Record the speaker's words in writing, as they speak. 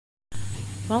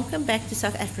Welcome back to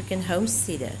South African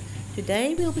Homesteader.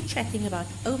 Today we'll be chatting about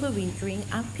overwintering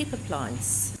our pepper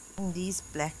plants. In these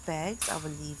black bags, I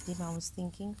will leave them, I was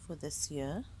thinking, for this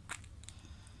year.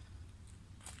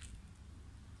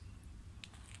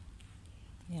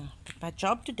 Yeah, but my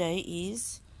job today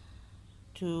is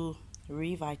to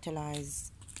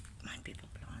revitalize my pepper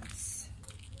plants.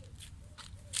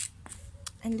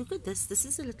 And look at this. This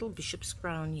is a little bishop's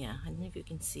crown here. I don't know if you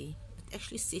can see. It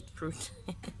actually set fruit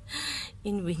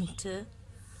in winter.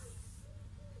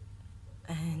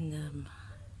 And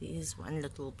there's one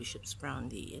little bishop's crown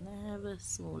there. And I have a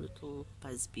small little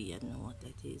busbee. I don't know what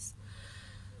that is.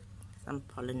 Some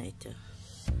pollinator.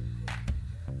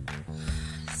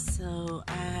 So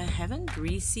I haven't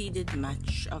reseeded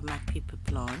much of my pepper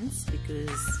plants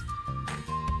because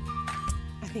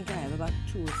I think I have about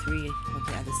 2 or 3 on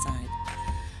the other side.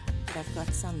 But I've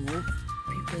got some more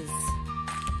peppers.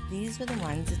 These were the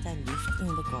ones that I left in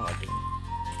the garden.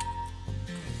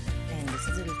 And this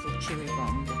is a little cherry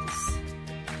bomb that is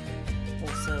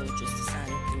also just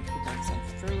decided to put out some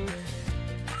fruit.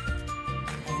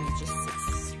 And it just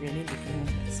sits really looking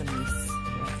at some mess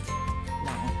right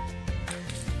now.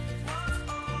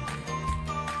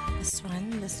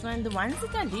 This one, the ones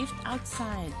that I left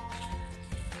outside.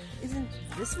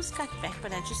 This was cut back,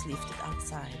 but I just left it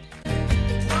outside.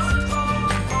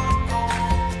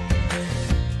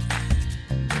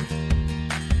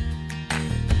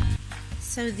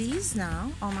 So these now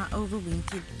are my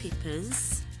overwintered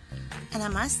peppers, and I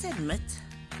must admit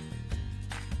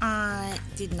I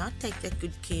did not take that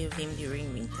good care of them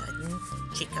during winter. I didn't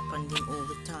check up on them all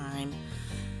the time,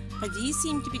 but these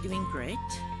seem to be doing great.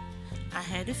 I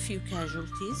had a few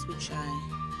casualties, which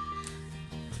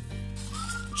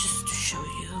just to show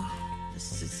you,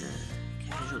 this is a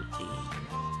casualty.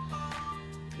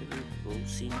 The root ball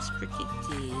seems pretty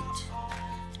dead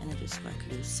and it was quite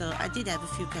loose. So I did have a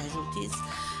few casualties,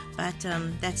 but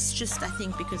that's just, I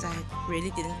think, because I really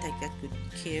didn't take that good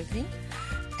care of them.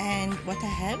 And what I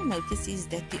have noticed is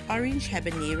that the orange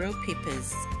habanero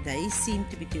peppers, they seem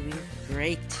to be doing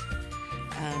great,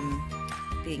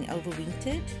 being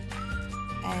overwintered.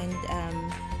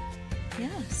 And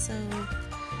yeah, so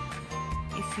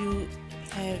if you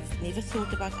have never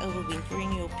thought about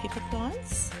overwintering your pepper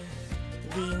plants,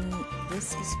 then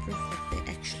this is proof that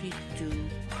they actually do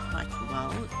quite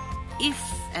well.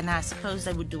 And I suppose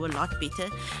they would do a lot better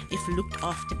if looked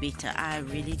after better. I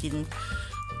really didn't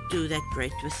do that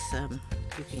great with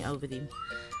looking over them.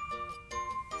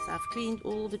 So I've cleaned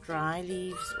all the dry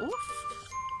leaves off.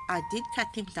 I did cut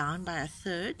them down by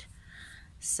 1/3.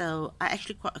 So I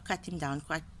actually cut him down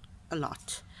quite a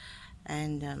lot,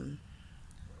 and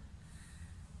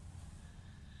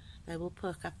they will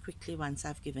perk up quickly once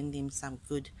I've given them some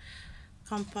good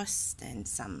compost and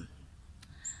some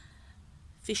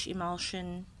fish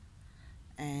emulsion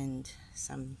and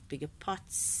some bigger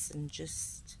pots, and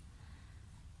just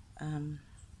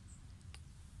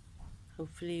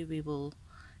hopefully we will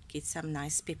get some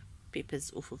nice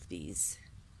peppers off of these.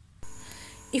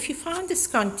 If you found this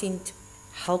content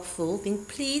helpful, then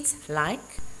please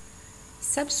like,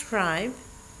 subscribe,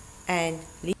 and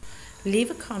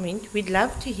leave a comment. We'd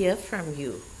love to hear from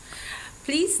you.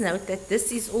 Please note that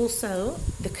this is also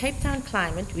the Cape Town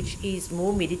climate, which is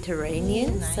more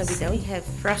Mediterranean, nice. So we don't have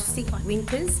frosty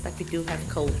winters, but we do have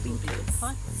cold winters.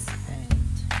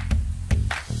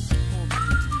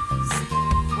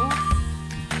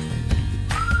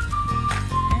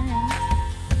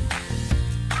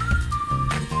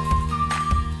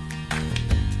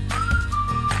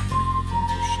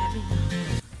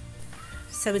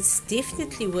 So it's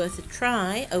definitely worth a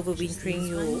try overwintering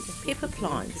your pepper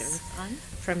plants.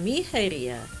 From me,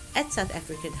 Haria, at South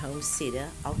African Homesteader,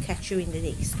 I'll catch you in the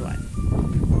next one.